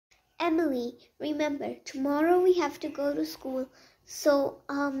Emily, remember, tomorrow we have to go to school, so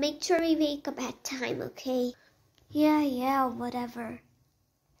make sure we wake up at time, okay? Yeah, whatever.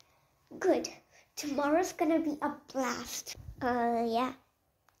 Good. Tomorrow's gonna be a blast. Yeah.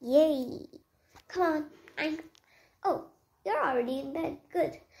 Yay. Come on, Oh, you're already in bed.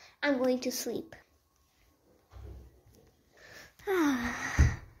 Good. I'm going to sleep.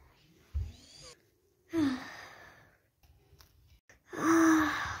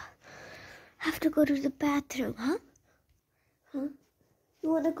 Have to go to the bathroom, huh? You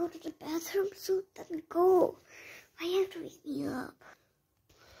wanna go to the bathroom soon? Then go. Why have to wake me up?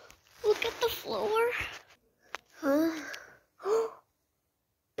 Look at the floor. Huh?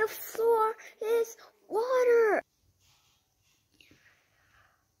 The floor is water.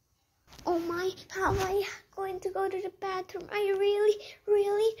 Oh my, how am I going to go to the bathroom? I really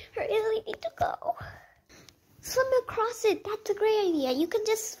need to go. Swim across it. That's a great idea. You can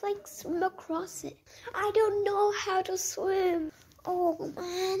just swim across it. I don't know how to swim. Oh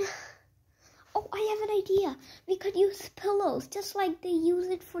man. Oh, I have an idea. We could use pillows. Just like they use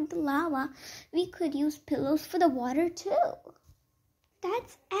it for the lava, we could use pillows for the water too.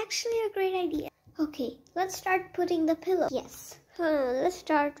 That's actually a great idea. Okay, let's start putting the pillow. Yes. Let's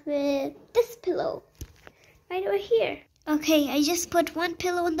start with this pillow. Right over here. Okay, I just put one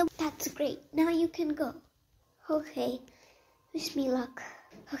pillow on the... That's great. Now you can go. Okay. Wish me luck.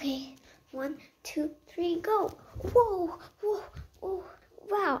 Okay. 1, 2, 3, go. Whoa.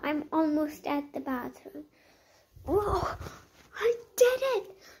 Wow, I'm almost at the bathroom. Whoa. I did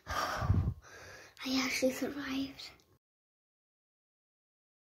it. I actually survived.